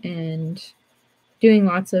weekends and doing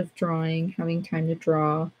lots of drawing. Having time to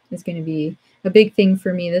draw is going to be a big thing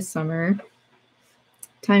for me this summer.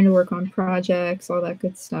 Time to work on projects, all that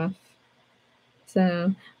good stuff.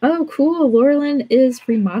 So, oh, cool. Laurelyn is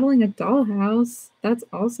remodeling a dollhouse. That's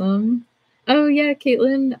awesome. Oh, yeah,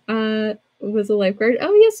 Caitlin was a lifeguard.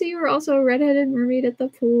 Oh, yes, so you were also a redheaded mermaid at the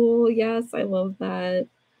pool. Yes, I love that.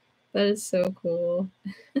 That is so cool.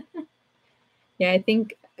 Yeah, I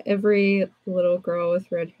think every little girl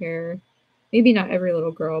with red hair, maybe not every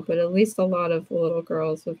little girl, but at least a lot of little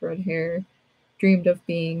girls with red hair dreamed of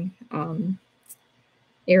being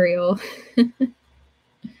Ariel.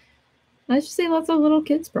 I should say lots of little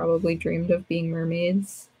kids probably dreamed of being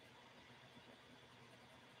mermaids.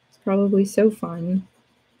 It's probably so fun.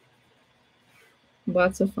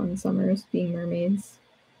 Lots of fun summers being mermaids.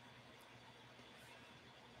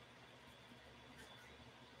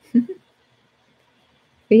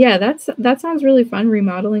 But yeah, that sounds really fun,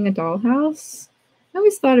 remodeling a dollhouse. I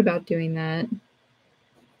always thought about doing that,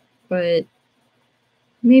 but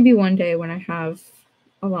maybe one day when I have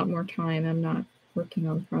a lot more time, I'm not working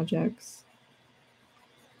on projects.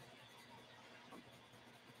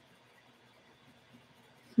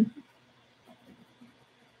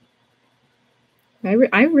 I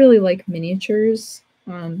really like miniatures.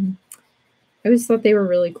 I always thought they were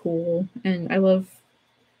really cool, and I love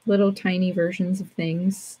little tiny versions of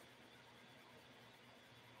things.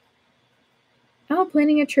 Oh,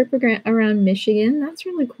 planning a trip around Michigan. That's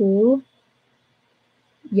really cool.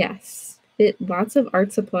 Yes. Lots of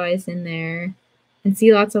art supplies in there and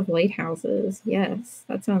see lots of lighthouses. Yes,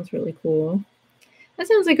 that sounds really cool. That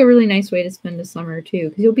sounds like a really nice way to spend a summer too,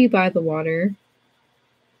 because you'll be by the water.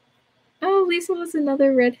 Oh, Lisa was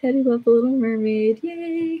another redhead who loved the Little Mermaid.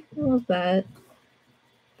 Yay! I love that.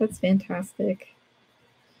 That's fantastic.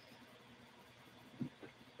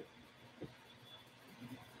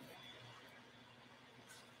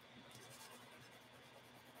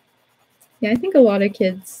 Yeah, I think a lot of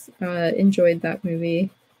kids enjoyed that movie.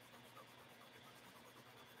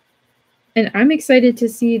 And I'm excited to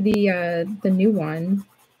see the new one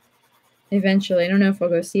eventually. I don't know if I'll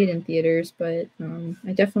go see it in theaters, but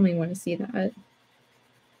I definitely want to see that. I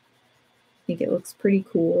think it looks pretty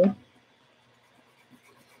cool.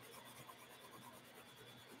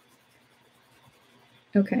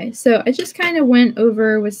 Okay, so I just kind of went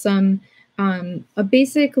over with some a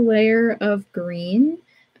basic layer of green,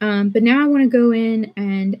 but now I want to go in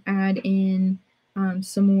and add in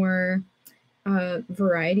some more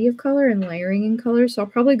variety of color and layering in color. So I'll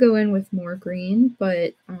probably go in with more green,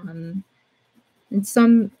 but in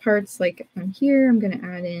some parts, like on here, I'm going to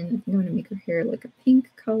add in, I'm going to make her hair like a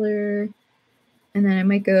pink color, and then I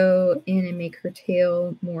might go in and make her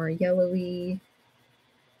tail more yellowy.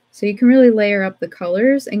 So you can really layer up the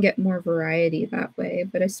colors and get more variety that way.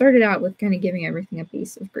 But I started out with kind of giving everything a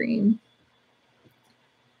base of green.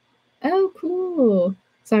 Oh, cool.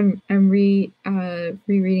 So I'm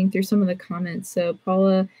rereading through some of the comments. So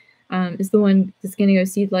Paula is the one that's going to go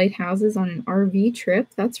see lighthouses on an RV trip.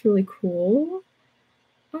 That's really cool.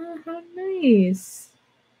 Oh, how nice.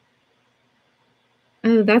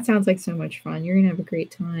 Oh, that sounds like so much fun. You're going to have a great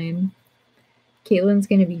time. Caitlin's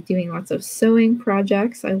going to be doing lots of sewing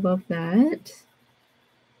projects. I love that.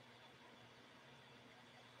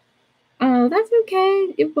 Oh, that's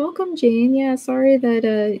okay. You're welcome, Jane. Yeah, sorry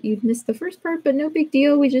that you'd missed the first part, but no big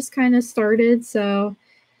deal. We just kind of started, so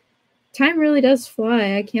time really does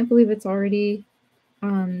fly. I can't believe it's already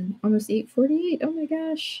almost 8:48. Oh my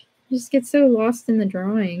gosh. You just get so lost in the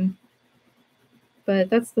drawing. But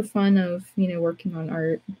that's the fun of, working on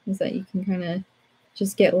art, is that you can kind of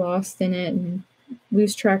just get lost in it and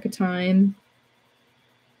lose track of time.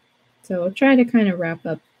 So I'll try to kind of wrap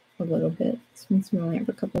up a little bit since we only have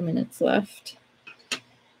a couple minutes left.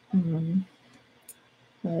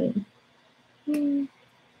 But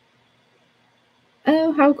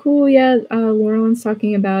oh, how cool. Yeah, Laurelyn's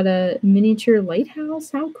talking about a miniature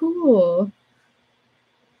lighthouse. How cool.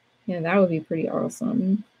 Yeah, that would be pretty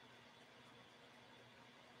awesome.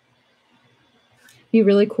 Be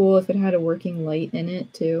really cool if it had a working light in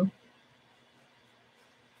it too.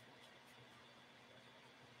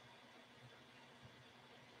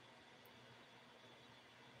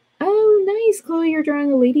 Oh, nice, Chloe, you're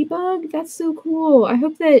drawing a ladybug. That's so cool. I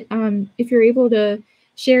hope that if you're able to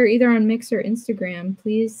share either on Mix or Instagram,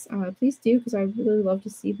 please do, because I would really love to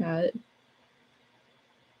see that.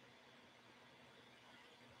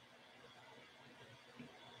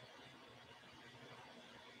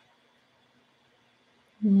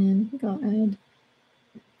 And I think I'll add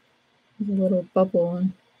a little bubble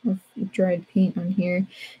of dried paint on here.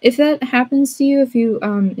 If that happens to you,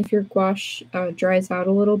 if your gouache dries out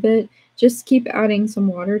a little bit, just keep adding some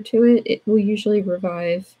water to it. It will usually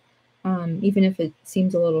revive, even if it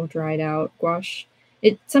seems a little dried out. Gouache,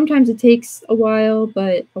 sometimes it takes a while,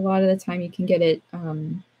 but a lot of the time you can get it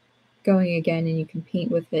going again, and you can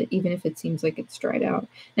paint with it, even if it seems like it's dried out.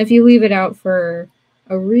 And if you leave it out for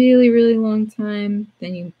a really, really long time,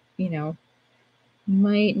 then you know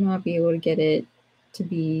might not be able to get it to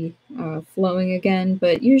be flowing again.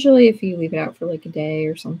 But usually if you leave it out for like a day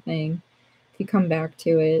or something, if you come back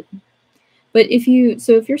to it. But if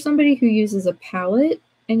you're somebody who uses a palette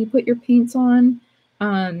and you put your paints on,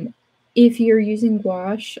 if you're using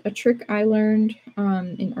gouache, a trick I learned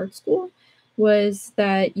in art school was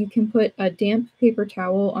that you can put a damp paper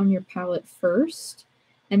towel on your palette first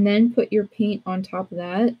and then put your paint on top of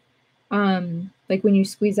that. Like when you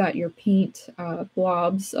squeeze out your paint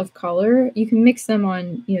blobs of color, you can mix them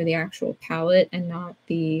on, the actual palette and not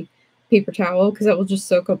the paper towel, because that will just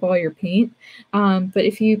soak up all your paint. But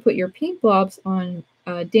if you put your paint blobs on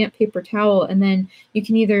a damp paper towel, and then you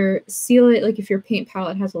can either seal it, like if your paint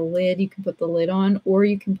palette has a lid, you can put the lid on, or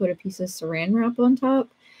you can put a piece of saran wrap on top,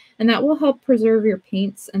 and that will help preserve your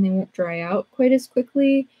paints and they won't dry out quite as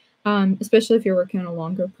quickly. Especially if you're working on a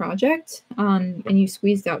longer project and you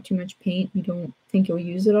squeezed out too much paint, you don't think you'll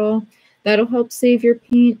use it all. That'll help save your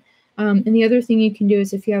paint. And the other thing you can do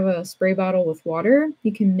is if you have a spray bottle with water,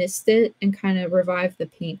 you can mist it and kind of revive the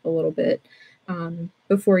paint a little bit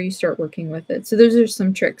before you start working with it. So those are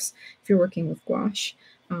some tricks if you're working with gouache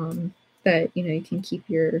that you can keep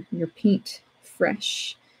your paint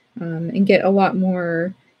fresh and get a lot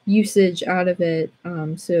more usage out of it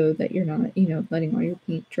so that you're not, letting all your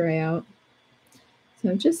paint dry out.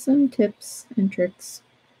 So just some tips and tricks.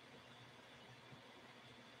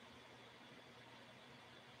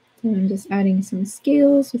 So I'm just adding some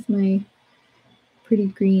scales with my pretty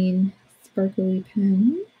green sparkly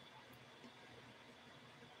pen.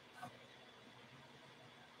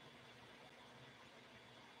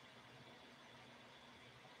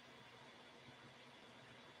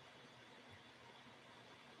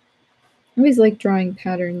 I always like drawing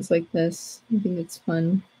patterns like this. I think it's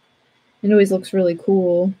fun. It always looks really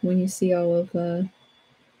cool when you see all of the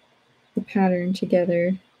pattern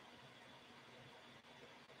together.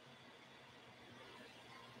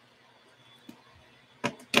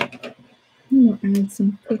 I'm gonna add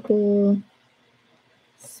some purple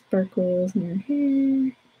sparkles in her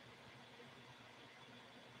hair.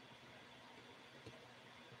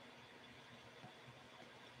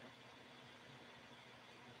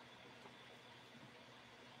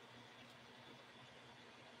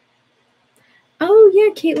 Oh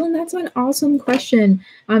yeah, Caitlin, that's an awesome question.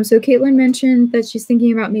 So Caitlin mentioned that she's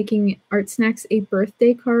thinking about making ArtSnacks a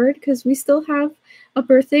birthday card because we still have a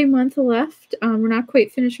birthday month left. We're not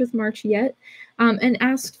quite finished with March yet, and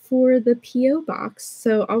asked for the PO box.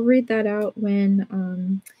 So I'll read that out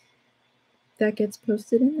when that gets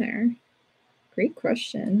posted in there. Great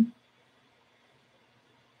question.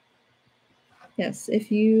 Yes,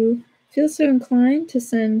 if you feel so inclined to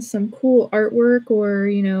send some cool artwork or,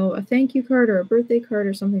 a thank you card or a birthday card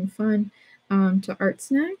or something fun to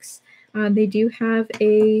ArtSnacks, they do have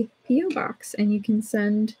a PO box and you can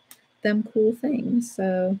send them cool things.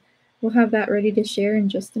 So we'll have that ready to share in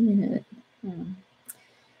just a minute.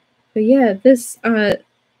 But yeah, this, I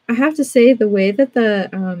have to say the way that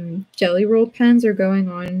the jelly roll pens are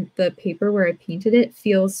going on the paper where I painted it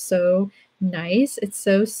feels so nice. It's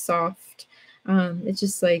so soft. It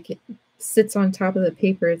just like it sits on top of the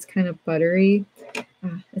paper. It's kind of buttery.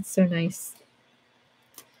 It's so nice.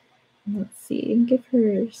 Let's see, give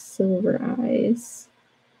her silver eyes.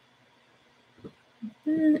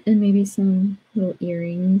 And maybe some little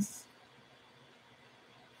earrings.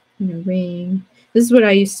 And a ring. This is what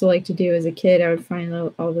I used to like to do as a kid. I would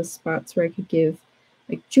find all the spots where I could give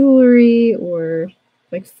like jewelry or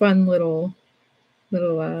like fun little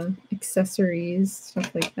accessories,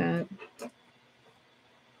 stuff like that.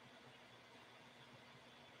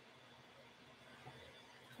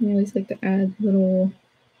 I always like to add little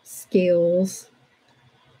scales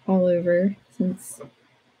all over since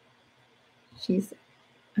she's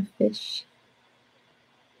a fish.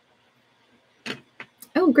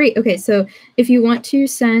 Oh, great. Okay, so if you want to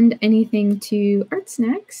send anything to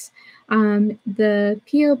ArtSnacks, the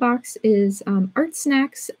PO box is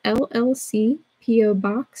ArtSnacks LLC, PO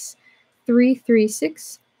Box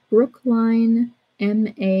 336, Brookline,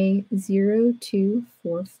 MA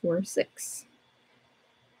 02446.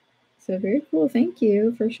 So very cool. Thank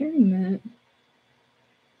you for sharing that.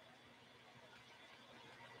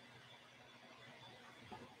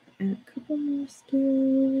 add a couple more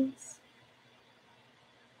scales.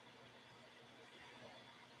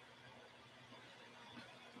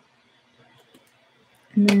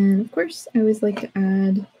 And then, of course, I always like to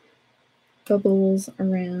add bubbles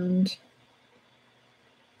around.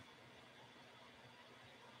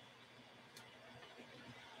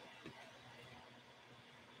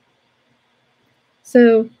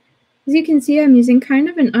 So as you can see, I'm using kind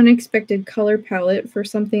of an unexpected color palette for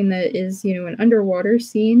something that is, you know, an underwater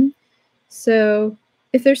scene. So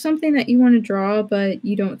if there's something that you want to draw, but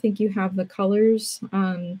you don't think you have the colors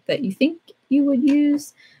that you think you would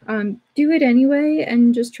use, do it anyway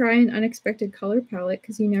and just try an unexpected color palette,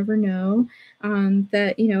 because you never know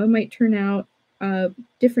that, you know, it might turn out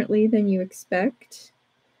differently than you expect.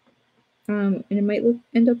 And it might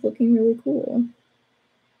end up looking really cool.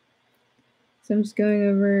 So I'm just going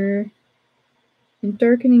over and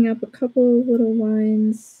darkening up a couple of little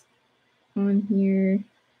lines on here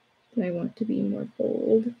that I want to be more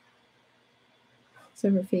bold, so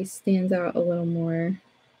her face stands out a little more.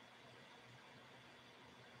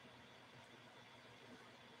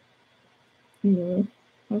 And we'll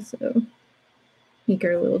also make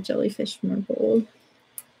our little jellyfish more bold.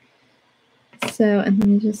 So, and let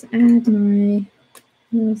me just add my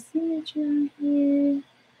little signature on here.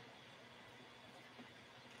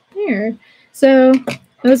 There. So that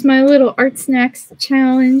was my little ArtSnacks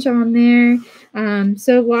challenge on there.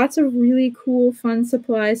 So lots of really cool, fun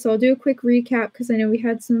supplies. So I'll do a quick recap because I know we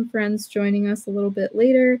had some friends joining us a little bit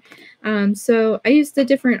later. So I used a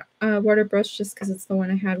different water brush just because it's the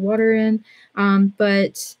one I had water in.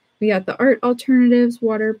 But we got the Art Alternatives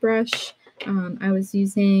water brush. I was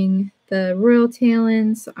using the Royal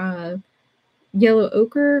Talons yellow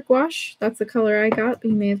ochre gouache. That's the color I got, but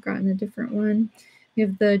you may have gotten a different one. We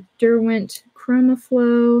have the Derwent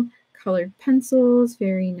Chromaflow colored pencils,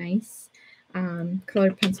 very nice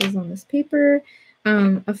colored pencils on this paper.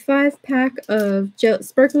 A 5-pack of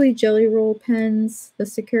sparkly jelly roll pens, the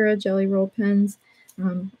Sakura jelly roll pens,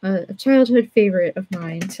 a childhood favorite of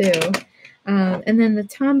mine too. And then the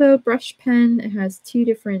Tombow brush pen, it has 2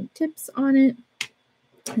 different tips on it.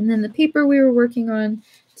 And then the paper we were working on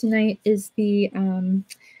tonight is the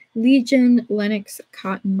Legion Lenox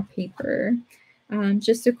cotton paper.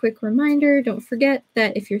 Just a quick reminder, don't forget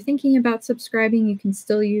that if you're thinking about subscribing, you can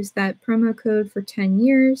still use that promo code for 10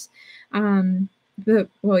 years.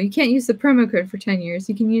 Well, you can't use the promo code for 10 years.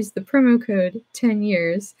 You can use the promo code 10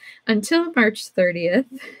 years until March 30th,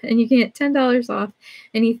 and you can get $10 off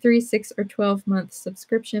any 3, 6, or 12-month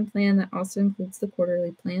subscription plan. That also includes the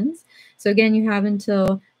quarterly plans. So again, you have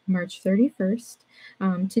until March 31st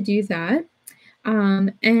to do that.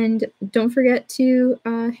 And don't forget to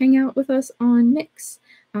hang out with us on Mix.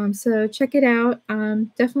 So check it out.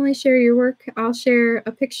 Definitely share your work. I'll share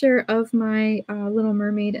a picture of my Little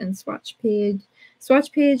Mermaid and swatch page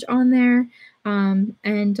on there.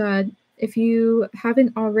 And if you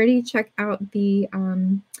haven't already, check out the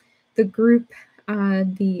group,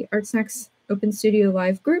 the ArtSnacks Open Studio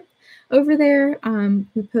Live group over there.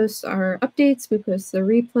 We post our updates, we post the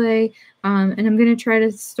replay, and I'm going to try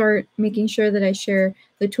to start making sure that I share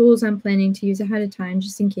the tools I'm planning to use ahead of time,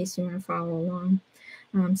 just in case you want to follow along.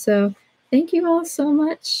 So thank you all so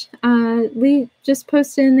much. Lee just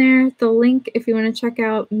posted in there the link if you want to check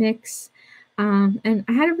out Mix. And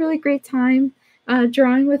I had a really great time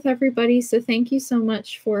drawing with everybody, so thank you so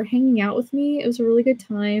much for hanging out with me. It was a really good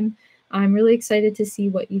time. I'm really excited to see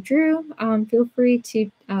what you drew. Feel free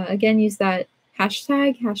to, again, use that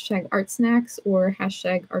hashtag ArtSnacks or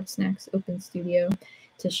hashtag ArtSnacks Open Studio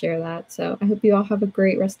to share that. So I hope you all have a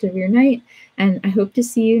great rest of your night, and I hope to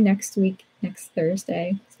see you next week, next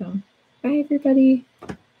Thursday. So bye, everybody.